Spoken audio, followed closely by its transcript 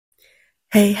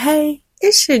Hey,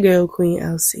 it's your girl Queen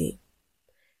LC,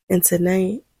 and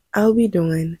tonight I'll be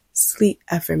doing sleep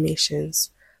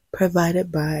affirmations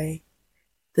provided by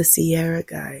the Sierra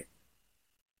Guide.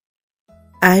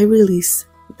 I release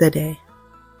the day.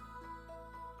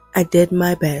 I did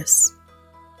my best.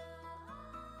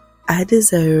 I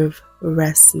deserve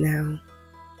rest now.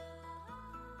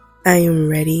 I am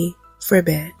ready for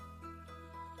bed.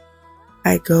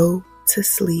 I go to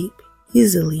sleep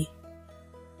easily.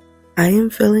 I am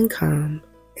feeling calm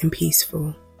and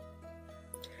peaceful.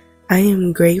 I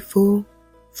am grateful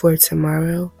for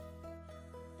tomorrow.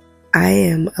 I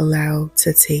am allowed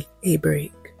to take a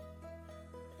break.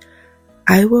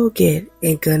 I will get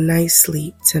a good night's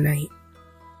sleep tonight.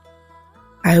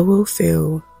 I will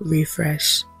feel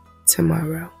refreshed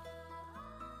tomorrow.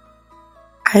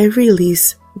 I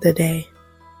release the day.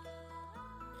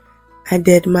 I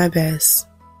did my best.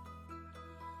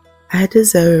 I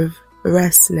deserve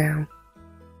rest now.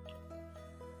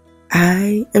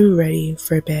 I am ready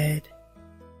for bed.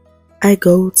 I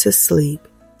go to sleep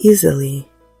easily.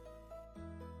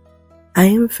 I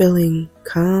am feeling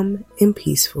calm and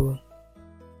peaceful.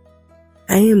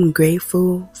 I am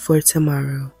grateful for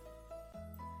tomorrow.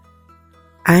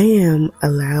 I am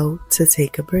allowed to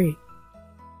take a break.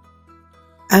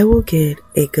 I will get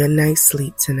a good night's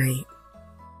sleep tonight.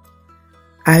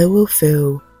 I will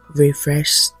feel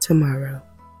refreshed tomorrow.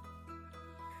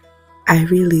 I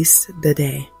release the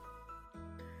day.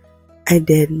 I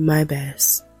did my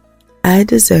best. I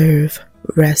deserve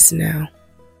rest now.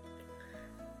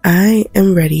 I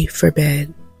am ready for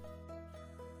bed.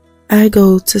 I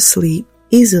go to sleep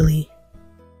easily.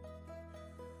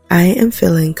 I am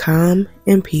feeling calm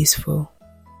and peaceful.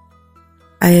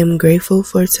 I am grateful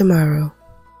for tomorrow.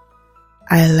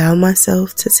 I allow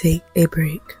myself to take a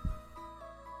break.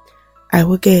 I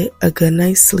will get a good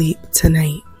night's sleep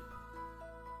tonight.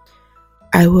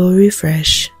 I will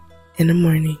refresh in the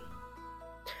morning.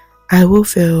 I will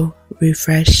feel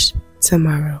refreshed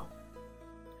tomorrow.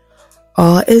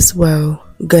 All is well.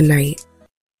 Good night.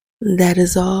 That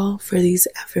is all for these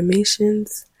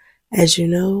affirmations. As you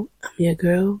know, I'm your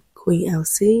girl, Queen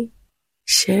LC.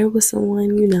 Share with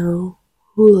someone you know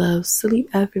who loves sleep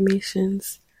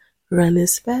affirmations. Run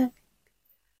this back.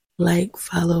 Like,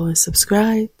 follow, and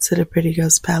subscribe to the Pretty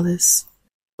Girls Palace.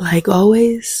 Like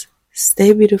always,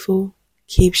 stay beautiful.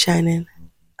 Keep shining.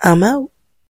 I'm out.